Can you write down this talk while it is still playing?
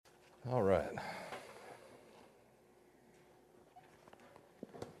All right.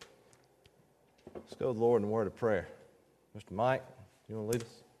 Let's go to the Lord in a word of prayer. Mr. Mike, you want to lead us?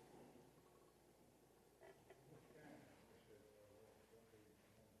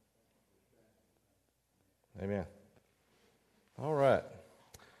 Amen. All right.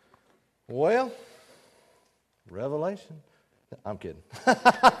 Well, Revelation. I'm kidding.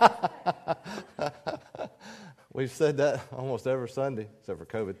 We've said that almost every Sunday, except for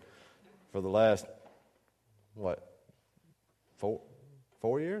COVID, for the last, 4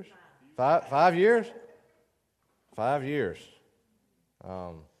 years? 5 years? 5 years.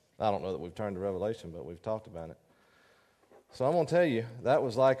 I don't know that we've turned to Revelation, but we've talked about it. So I'm going to tell you,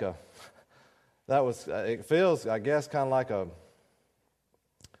 it feels, I guess, kind of like a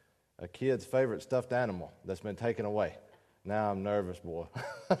kid's favorite stuffed animal that's been taken away. Now I'm nervous, boy.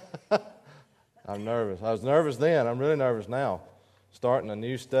 I'm nervous. I was nervous then. I'm really nervous now, starting a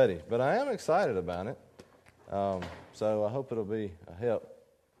new study. But I am excited about it. So I hope it'll be a help.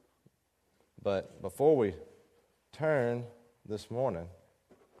 But before we turn this morning,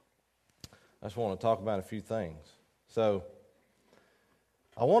 I just want to talk about a few things. So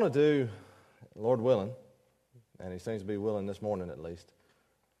I want to do, Lord willing, and he seems to be willing this morning at least,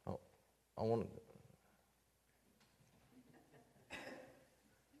 I want to...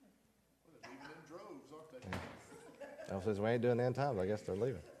 Since we ain't doing the end times, I guess they're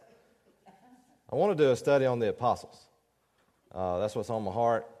leaving. I want to do a study on the apostles. That's what's on my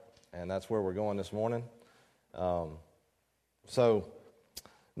heart, and that's where we're going this morning. So,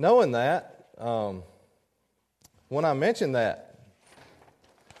 knowing that, when I mention that,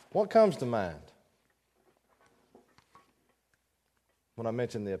 what comes to mind? When I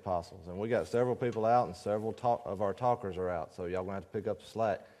mention the apostles, and we got several people out, and several of our talkers are out, so y'all gonna have to pick up the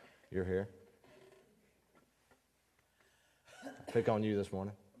slack. You're here. Pick on you this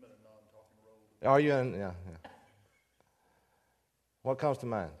morning. I'm in a non-talking role. Are you in? Yeah. What comes to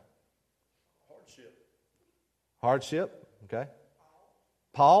mind? Hardship. Okay.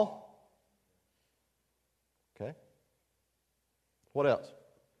 Paul. Okay. What else?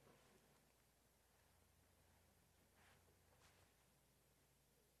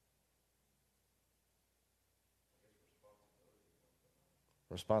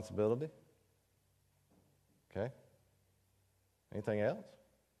 Responsibility. Okay. Anything else?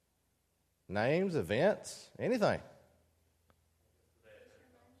 Names, events, anything.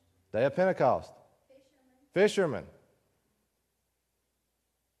 Day of Pentecost. Fishermen.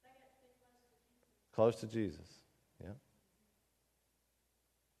 Close to Jesus. Yeah.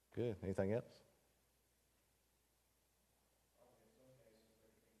 Good. Anything else?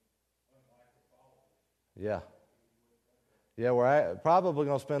 Yeah. Yeah, we're probably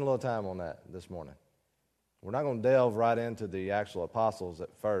going to spend a little time on that this morning. We're not going to delve right into the actual apostles at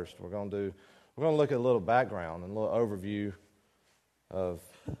first. We're going to look at a little background and a little overview of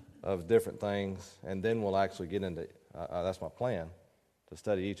different things, and then we'll actually get into. That's my plan, to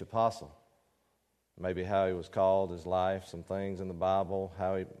study each apostle. Maybe how he was called, his life, some things in the Bible,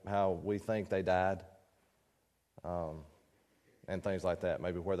 how we think they died, and things like that.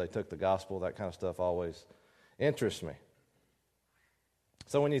 Maybe where they took the gospel. That kind of stuff always interests me.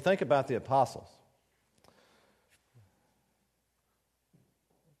 So when you think about the apostles,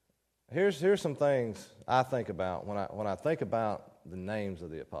 Here's some things I think about when I think about the names of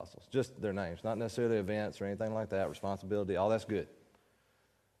the apostles, just their names, not necessarily events or anything like that, responsibility, all that's good.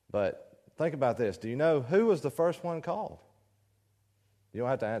 But think about this. Do you know who was the first one called? You don't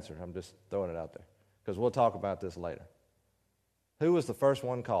have to answer. I'm just throwing it out there because we'll talk about this later. Who was the first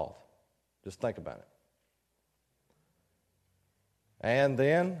one called? Just think about it. And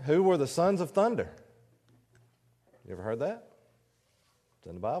then, who were the sons of thunder? You ever heard that? It's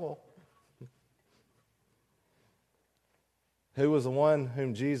in the Bible. Who was the one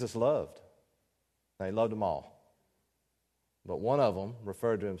whom Jesus loved? Now, he loved them all. But one of them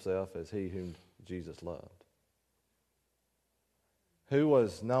referred to himself as he whom Jesus loved. Who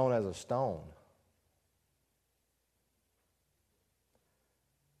was known as a stone?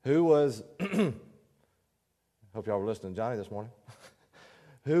 Who was, hope y'all were listening to Johnny this morning.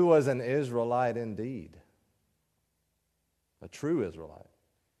 Who was an Israelite indeed? A true Israelite.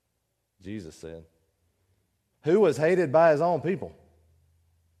 Jesus said. Who was hated by his own people?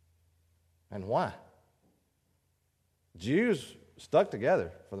 And why? Jews stuck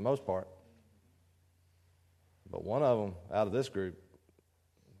together for the most part. But one of them out of this group,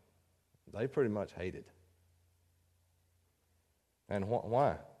 they pretty much hated. And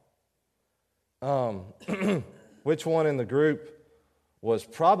why? Which one in the group was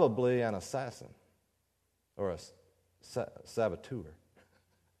probably an assassin or a saboteur?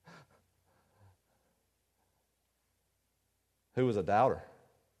 Who was a doubter?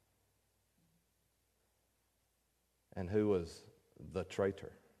 And who was the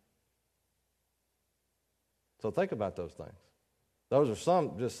traitor? So think about those things. Those are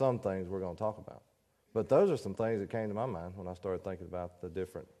just some things we're going to talk about. But those are some things that came to my mind when I started thinking about the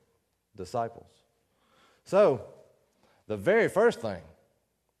different disciples. So, the very first thing,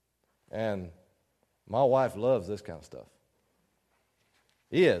 and my wife loves this kind of stuff,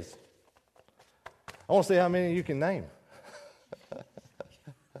 is, I want to see how many you can name.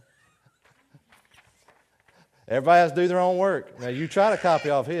 Everybody has to do their own work. Now, you try to copy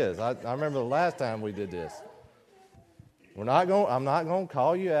off his. I remember the last time we did this. I'm not going to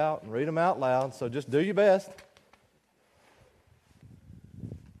call you out and read them out loud, so just do your best.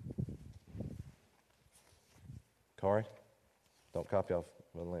 Corey, don't copy off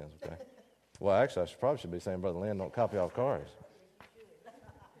Brother Lynn's, okay? Well, actually, probably should be saying Brother Lynn, don't copy off Corey's.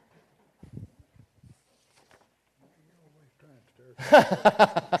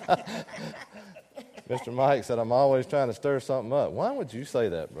 Mr. Mike said, I'm always trying to stir something up. Why would you say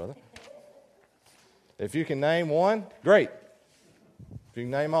that, brother? If you can name one, great. If you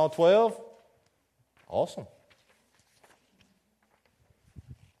can name all 12, awesome.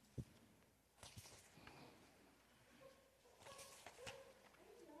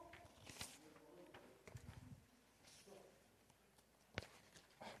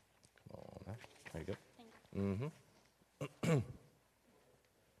 Come on now. There you go. Mm-hmm.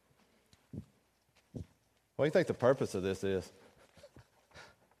 What do you think the purpose of this is?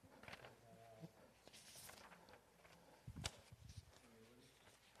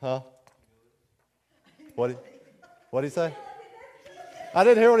 Huh? What did he say? I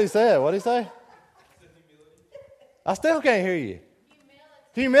didn't hear what he said. What did he say? I still can't hear you.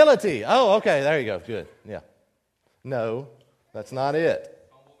 Humility. Oh, okay. There you go. Good. Yeah. No, that's not it.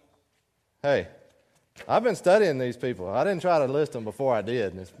 Hey, I've been studying these people. I didn't try to list them before I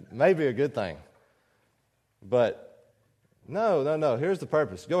did. And it's maybe a good thing. But no. Here's the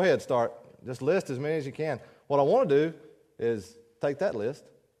purpose. Go ahead, start. Just list as many as you can. What I want to do is take that list,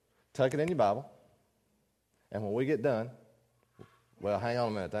 tuck it in your Bible, and when we get done, well, hang on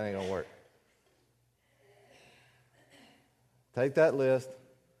a minute. That ain't going to work. Take that list,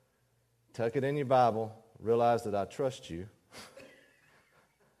 tuck it in your Bible, realize that I trust you.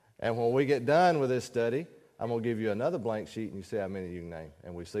 And when we get done with this study, I'm going to give you another blank sheet, and you see how many you can name,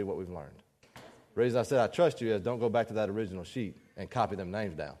 and we see what we've learned. The reason I said I trust you is don't go back to that original sheet and copy them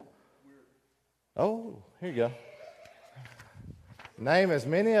names down. Oh, here you go. Name as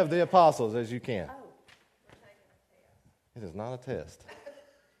many of the apostles as you can. It is not a test.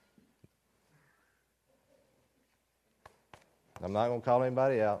 I'm not going to call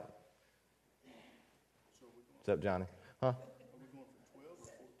anybody out. Except Johnny. Huh? Are we going from 12 or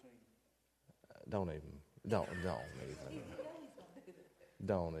 14? Don't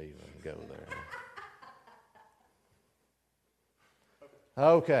even go there.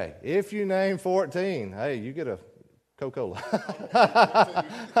 Okay, if you name 14, hey, you get a Coca-Cola.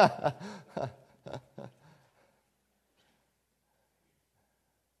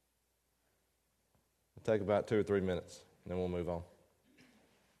 It'll take about 2 or 3 minutes, and then we'll move on.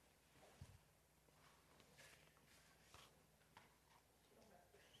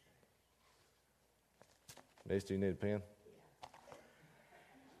 Mace, do you need a pen?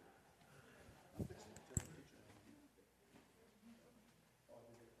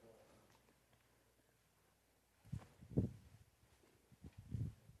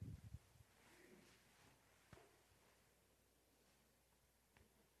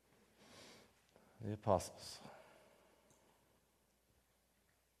 The apostles.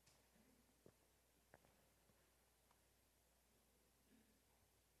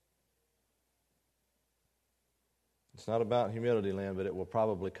 It's not about humility, Lynn, but it will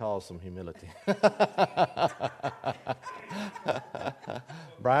probably cause some humility.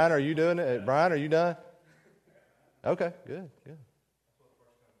 Brian, are you doing it? Brian, are you done? Okay, good.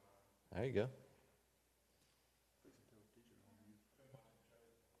 There you go.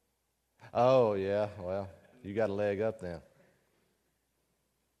 Oh, yeah, well, you got a leg up then.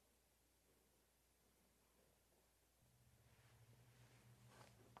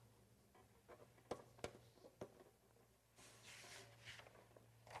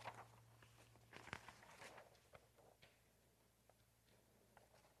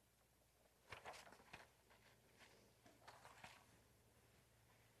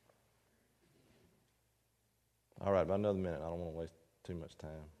 All right, about another minute. I don't want to waste too much time.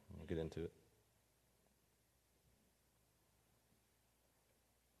 We'll get into it.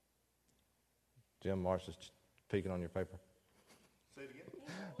 Jim, Marcia's peeking on your paper. Say it again.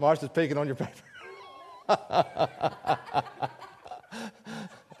 Marcia's peeking on your paper.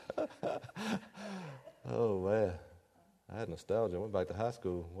 Oh, man. I had nostalgia. I went back to high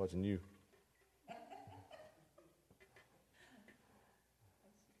school watching you.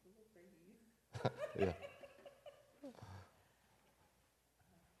 Yeah.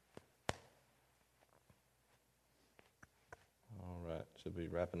 All right. Should be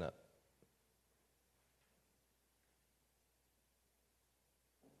wrapping up.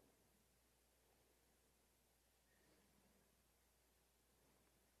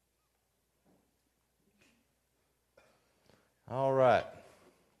 All right.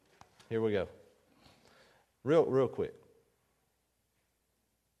 Here we go. Real quick.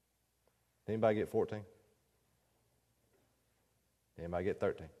 Anybody get 14? Anybody get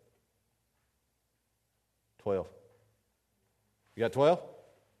 13? 12? You got 12?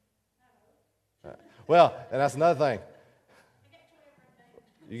 Well, and that's another thing.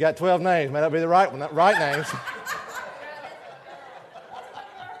 You got 12 names. May not be the right names.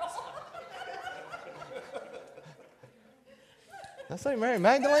 Did I say Mary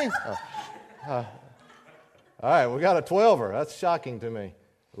Magdalene? All right, we got a 12er. That's shocking to me.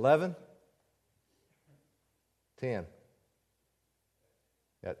 11? 10?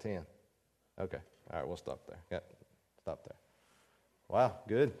 Got 10. Okay. All right, we'll stop there. Stop there. Wow,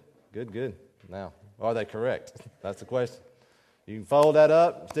 good. Now, are they correct? That's the question. You can fold that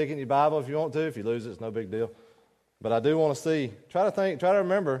up, stick it in your Bible if you want to. If you lose it, it's no big deal. But I do want to see, try to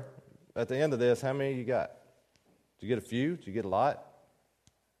remember at the end of this how many you got. Did you get a few? Did you get a lot?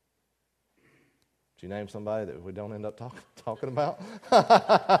 Did you name somebody that we don't end up talking about?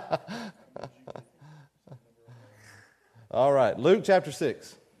 All right, Luke chapter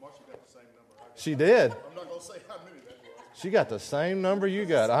 6. Marcia got the same number. She did. I'm not going to say how many that was. She got the same number you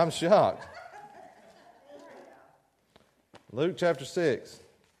got. I'm shocked. Luke chapter 6.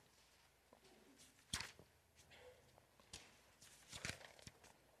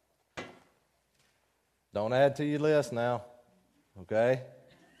 Don't add to your list now, okay?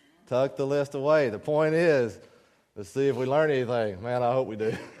 Tuck the list away. The point is, let's see if we learn anything. Man, I hope we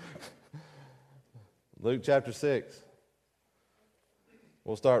do. Luke chapter 6.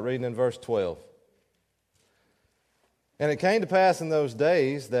 We'll start reading in verse 12. And it came to pass in those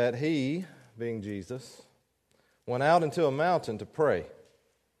days that he, being Jesus, went out into a mountain to pray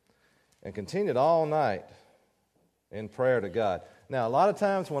and continued all night in prayer to God. Now, a lot of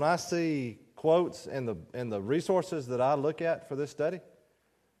times when I see quotes in the resources that I look at for this study,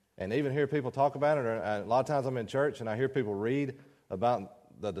 and even hear people talk about it, or a lot of times I'm in church and I hear people read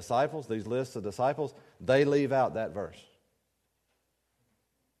about the disciples, these lists of disciples, they leave out that verse.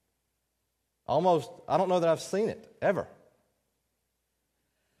 Almost, I don't know that I've seen it, ever.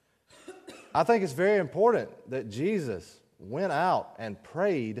 I think it's very important that Jesus went out and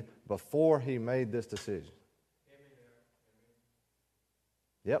prayed before he made this decision.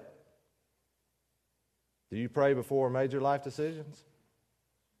 Yep. Do you pray before major life decisions?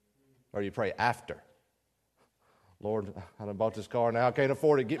 Or you pray after? Lord, I done bought this car now. I can't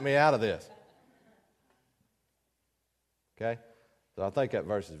afford it. Get me out of this. Okay? So I think that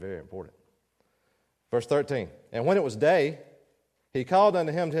verse is very important. Verse 13. And when it was day, he called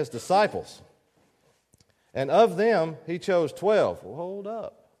unto him his disciples. And of them he chose 12. Well, hold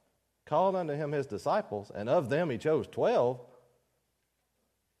up. Called unto him his disciples, and of them he chose 12.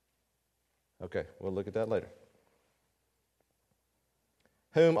 Okay, we'll look at that later.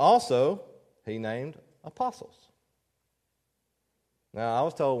 Whom also he named apostles. Now, I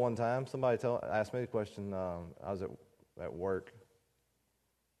was told one time, somebody asked me the question, I was at work,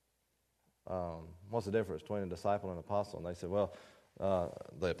 what's the difference between a disciple and an apostle? And they said, well,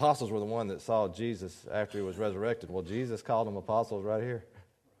 the apostles were the one that saw Jesus after he was resurrected. Well, Jesus called them apostles right here.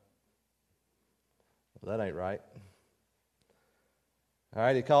 Well, that ain't right. All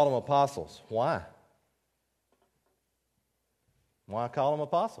right, he called them apostles. Why? Why call them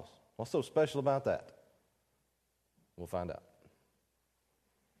apostles? What's so special about that? We'll find out.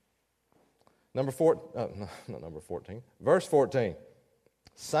 Not number 14. Verse 14.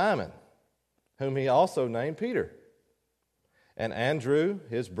 Simon, whom he also named Peter, and Andrew,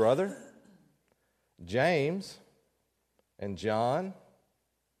 his brother, James, and John,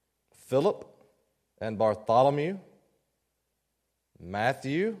 Philip, and Bartholomew,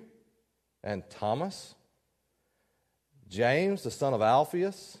 Matthew, and Thomas, James, the son of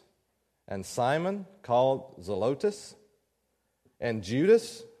Alphaeus, and Simon, called Zelotes, and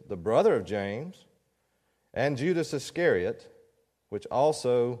Judas, the brother of James, and Judas Iscariot, which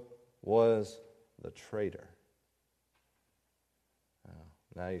also was the traitor.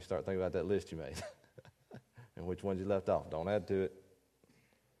 Now you start thinking about that list you made and which ones you left off. Don't add to it.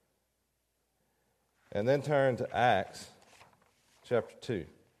 And then turn to Acts chapter 2.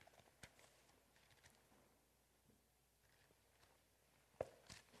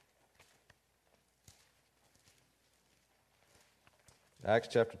 Acts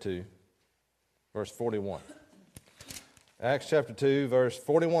chapter 2, verse 41. Acts chapter 2, verse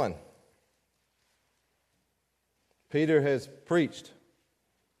 41. Peter has preached.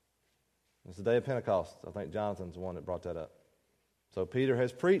 It's the day of Pentecost. I think Jonathan's the one that brought that up. So Peter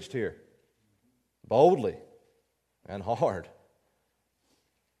has preached here boldly and hard.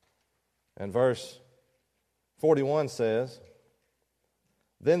 And verse 41 says,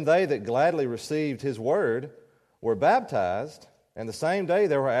 "Then they that gladly received his word were baptized, and the same day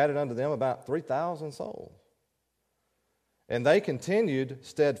there were added unto them about 3,000 souls. And they continued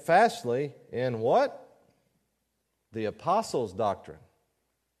steadfastly in" what? "The apostles' doctrine,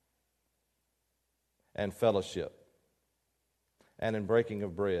 and fellowship, and in breaking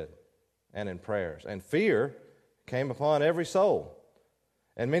of bread, and in prayers. And fear came upon every soul.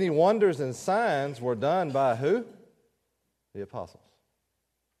 And many wonders and signs were done by" who? The apostles.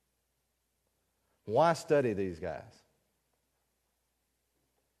 Why study these guys?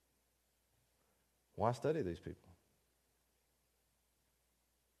 Why study these people?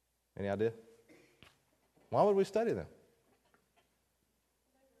 Any idea? Why would we study them?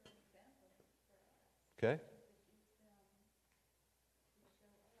 Okay.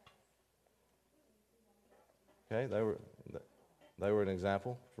 Okay, they were an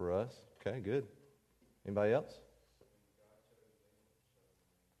example for us. Okay, good. Anybody else?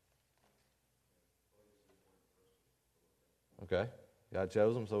 Okay, God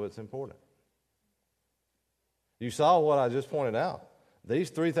chose them, so it's important. You saw what I just pointed out. These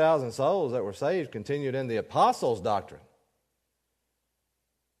 3,000 souls that were saved continued in the apostles' doctrine.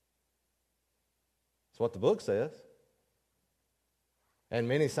 That's what the book says. And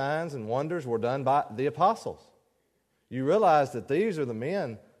many signs and wonders were done by the apostles. You realize that these are the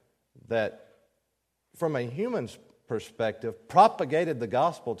men that, from a human perspective, propagated the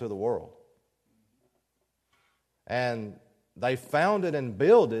gospel to the world. And they founded and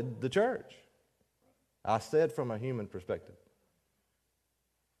builded the church. I said from a human perspective.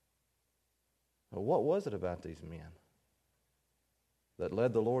 Well, what was it about these men that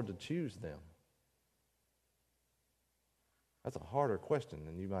led the Lord to choose them? That's a harder question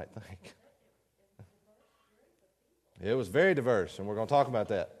than you might think. It was very diverse, and we're going to talk about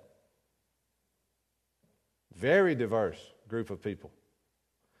that. Very diverse group of people.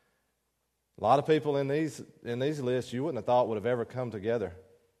 A lot of people in these lists you wouldn't have thought would have ever come together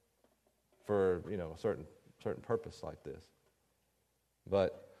for a certain purpose like this.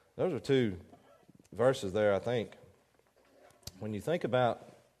 But those are two verses there, I think. When you think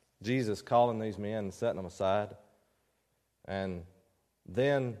about Jesus calling these men and setting them aside, and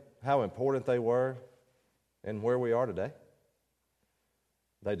then how important they were and where we are today,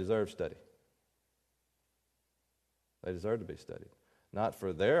 they deserve study. They deserve to be studied. Not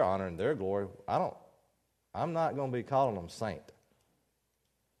for their honor and their glory. I'm not going to be calling them saint.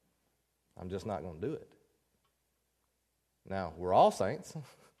 I'm just not going to do it. Now, we're all saints,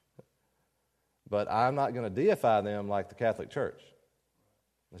 but I'm not going to deify them like the Catholic Church.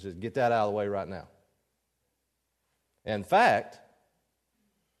 Let's just get that out of the way right now. In fact,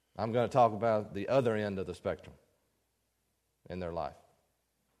 I'm going to talk about the other end of the spectrum in their life.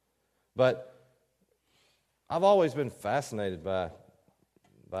 But I've always been fascinated by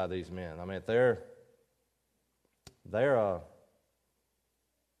these men. I mean, they're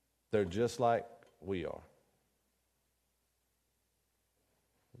just like we are.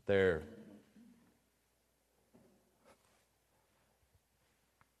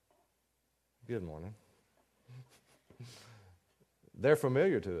 Good morning. They're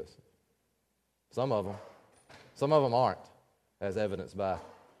familiar to us. Some of them aren't, as evidenced by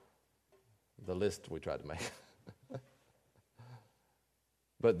the list we tried to make.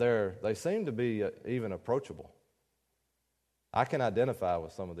 But they seem to be even approachable. I can identify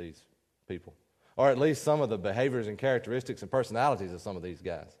with some of these people, or at least some of the behaviors and characteristics and personalities of some of these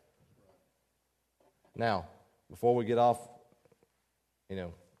guys. Now, before we get off, I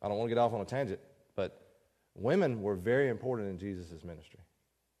don't want to get off on a tangent, but women were very important in Jesus' ministry.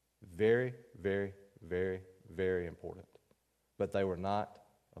 Very, very, very, very important. But they were not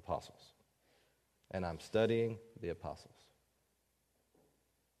apostles. And I'm studying the apostles.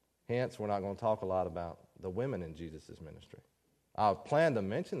 Hence, we're not going to talk a lot about the women in Jesus' ministry. I plan to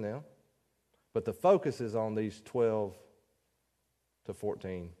mention them, but the focus is on these 12 to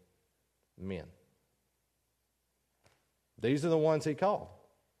 14 men. These are the ones he called.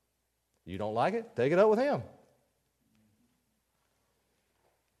 You don't like it? Take it up with him.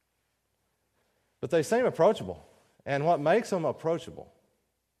 But they seem approachable. And what makes them approachable?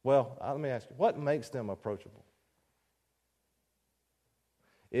 Well, let me ask you, what makes them approachable?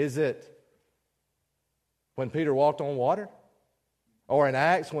 Is it when Peter walked on water? Or in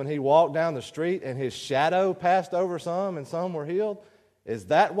Acts when he walked down the street and his shadow passed over some and some were healed? Is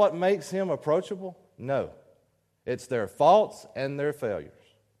that what makes him approachable? No. It's their faults and their failures.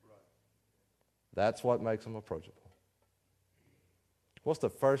 That's what makes them approachable. What's the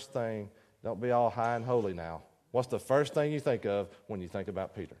first thing? Don't be all high and holy now. What's the first thing you think of when you think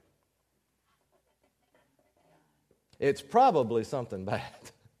about Peter? It's probably something bad.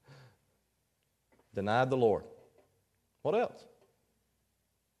 Denied the Lord. What else?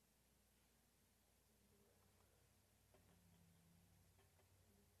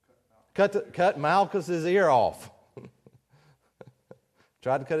 Cut Malchus's ear off.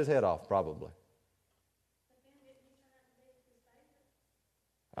 Tried to cut his head off, probably.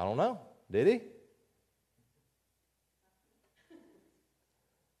 I don't know. Did he?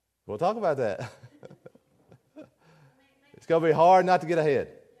 We'll talk about that. It's going to be hard not to get ahead.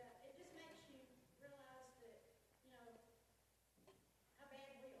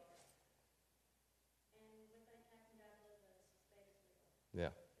 Yeah.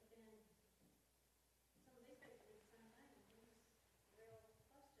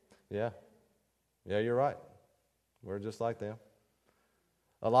 Yeah. Yeah, you're right. We're just like them.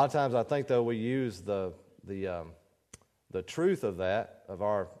 A lot of times I think, though, we use the truth of that, of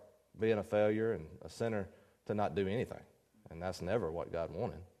our being a failure and a sinner, to not do anything. And that's never what God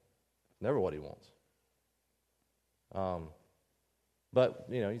wanted. Never what he wants. But,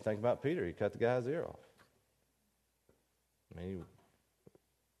 you think about Peter. He cut the guy's ear off. I mean,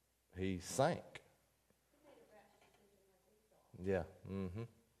 he sank. Yeah. Mm-hmm.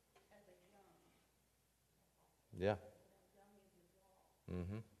 Yeah.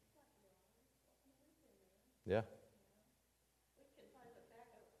 Mm-hmm. Yeah.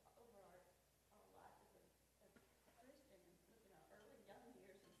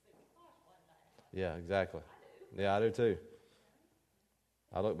 Yeah, exactly. Yeah, I do too.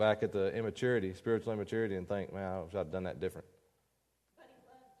 I look back at the immaturity, spiritual immaturity, and think, man, I wish I'd done that different.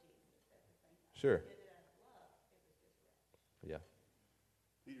 Sure. Yeah.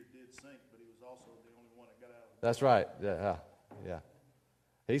 Peter did sink, but he was also the only one that got out of it. That's right. Yeah.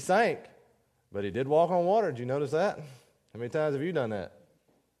 He sank, but he did walk on water. Did you notice that? How many times have you done that?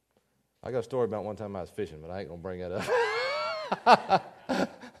 I got a story about one time I was fishing, but I ain't going to bring that up.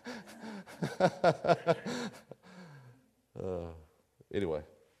 Anyway,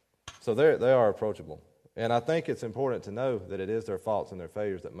 so they are approachable. And I think it's important to know that it is their faults and their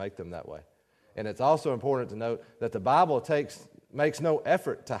failures that make them that way. And it's also important to note that the Bible makes no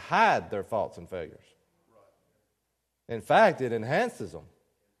effort to hide their faults and failures. In fact, it enhances them.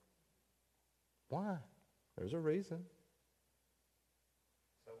 Why? There's a reason.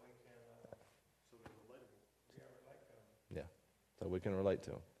 So we can, so they're relatable. Yeah, so we can relate to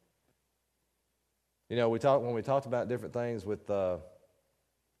them. When we talked about different things with, I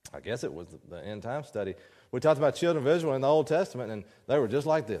guess it was the end time study, we talked about children of Israel in the Old Testament, and they were just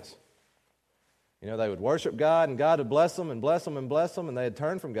like this. They would worship God, and God would bless them and bless them and bless them, and they had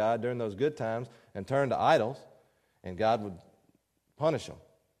turned from God during those good times and turned to idols, and God would punish them,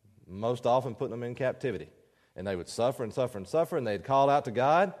 most often putting them in captivity. And they would suffer and suffer and suffer, and they'd call out to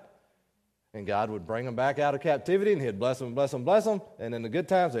God, and God would bring them back out of captivity, and he'd bless them, bless them, bless them, and in the good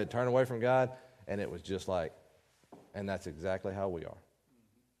times, they'd turn away from God, and it was just like, and that's exactly how we are.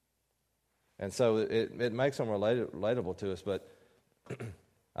 And so it makes them relatable to us, but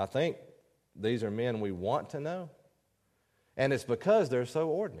I think these are men we want to know, and it's because they're so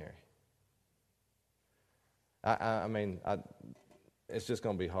ordinary. I mean, it's just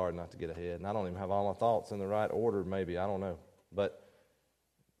going to be hard not to get ahead, and I don't even have all my thoughts in the right order, maybe, I don't know. But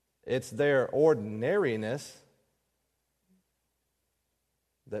it's their ordinariness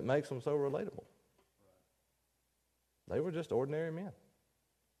that makes them so relatable. They were just ordinary men.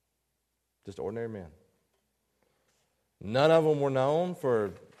 Just ordinary men. None of them were known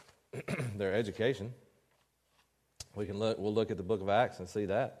for their education. We'll look at the book of Acts and see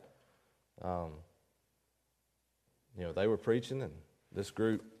that. They were preaching, and this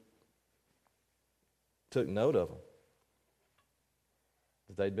group took note of them.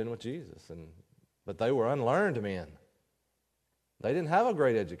 That they'd been with Jesus, but they were unlearned men. They didn't have a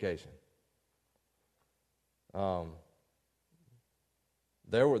great education.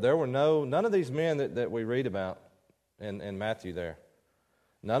 There were none of these men that we read about in Matthew there.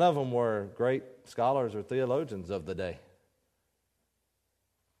 None of them were great scholars or theologians of the day.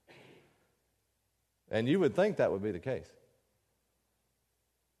 And you would think that would be the case.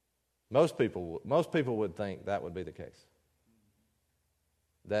 Most people would think that would be the case.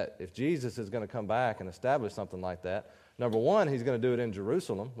 That if Jesus is going to come back and establish something like that, number one, he's going to do it in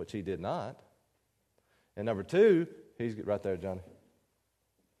Jerusalem, which he did not. And number two, he's right there, Johnny.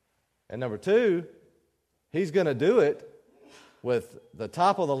 And number two, he's going to do it with the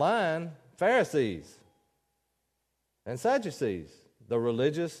top of the line Pharisees and Sadducees, the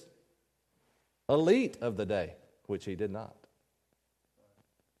religious elite of the day, which he did not.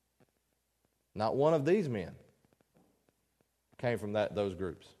 Not one of these men came from those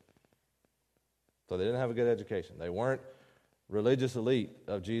groups. So they didn't have a good education. They weren't religious elite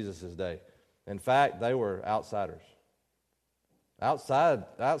of Jesus' day. In fact, they were outsiders.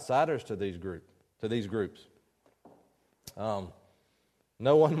 Outsiders to these groups. No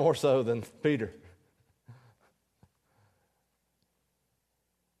one more so than Peter.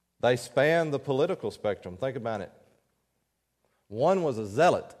 They spanned the political spectrum. Think about it. One was a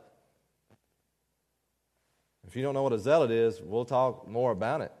zealot. If you don't know what a zealot is, we'll talk more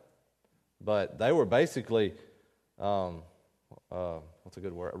about it. But they were basically, what's a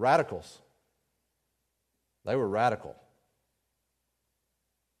good word? Radicals. They were radical.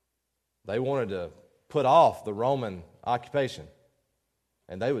 They wanted to put off the Roman occupation,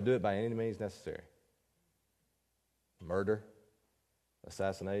 and they would do it by any means necessary. Murder,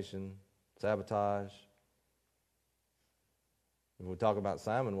 assassination, sabotage. When we talk about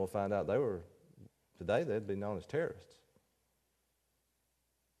Simon, we'll find out today they'd be known as terrorists.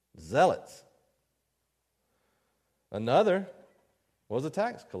 Zealots. Another was a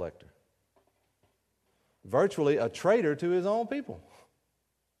tax collector. Virtually a traitor to his own people.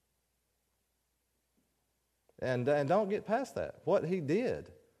 And don't get past that. What he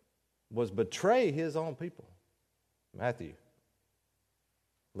did was betray his own people. Matthew,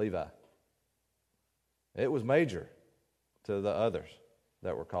 Levi. It was major to the others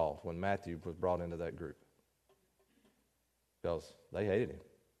that were called when Matthew was brought into that group, because they hated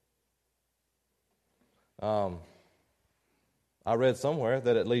him. I read somewhere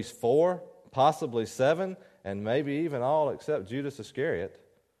that at least 4, possibly 7, and maybe even all except Judas Iscariot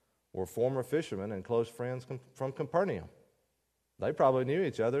were former fishermen and close friends from Capernaum. They probably knew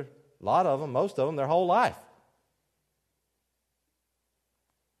each other, a lot of them, most of them, their whole life.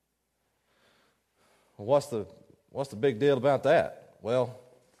 What's the big deal about that? Well,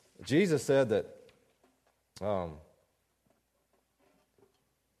 Jesus said that, I'm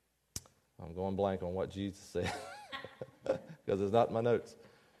going blank on what Jesus said because it's not in my notes.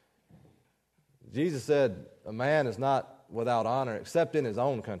 Jesus said a man is not without honor except in his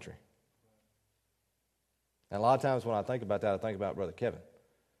own country. And a lot of times when I think about that, I think about Brother Kevin.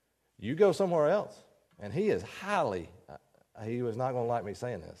 You go somewhere else, and he is he was not going to like me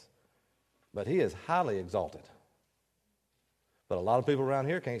saying this, but he is highly exalted. But a lot of people around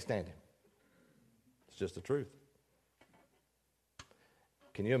here can't stand him. It's just the truth.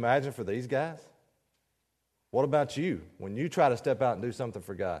 Can you imagine for these guys? What about you when you try to step out and do something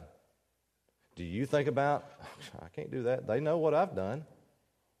for God? Do you think about, I can't do that. They know what I've done.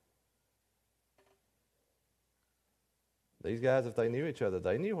 These guys, if they knew each other,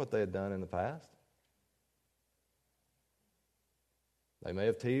 they knew what they had done in the past. They may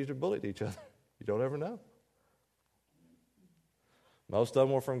have teased or bullied each other. You don't ever know. Most of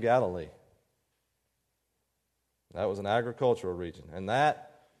them were from Galilee. That was an agricultural region. And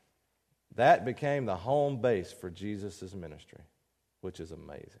that became the home base for Jesus' ministry, which is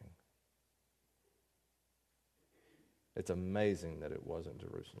amazing. It's amazing that it wasn't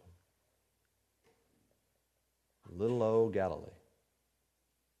Jerusalem. Little old Galilee.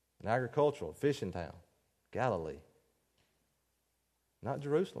 An agricultural, fishing town. Galilee. Not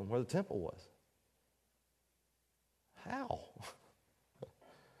Jerusalem, where the temple was. How?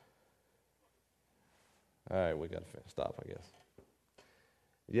 All right, we got to stop, I guess.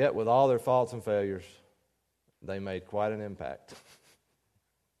 Yet, with all their faults and failures, they made quite an impact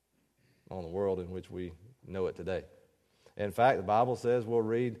on the world in which we know it today. In fact, the Bible says, we'll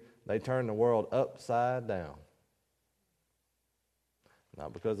read, they turned the world upside down.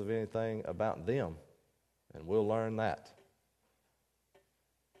 Not because of anything about them, and we'll learn that.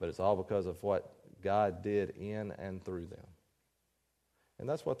 But it's all because of what God did in and through them. And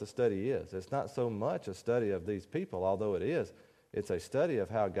that's what the study is. It's not so much a study of these people, although it is. It's a study of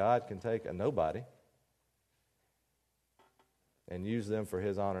how God can take a nobody and use them for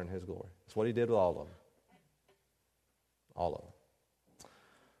His honor and His glory. It's what He did with all of them. All of them.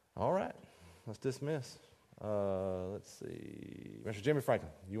 All right. Let's dismiss. Let's see. Mr. Jimmy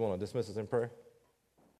Franklin, you want to dismiss us in prayer?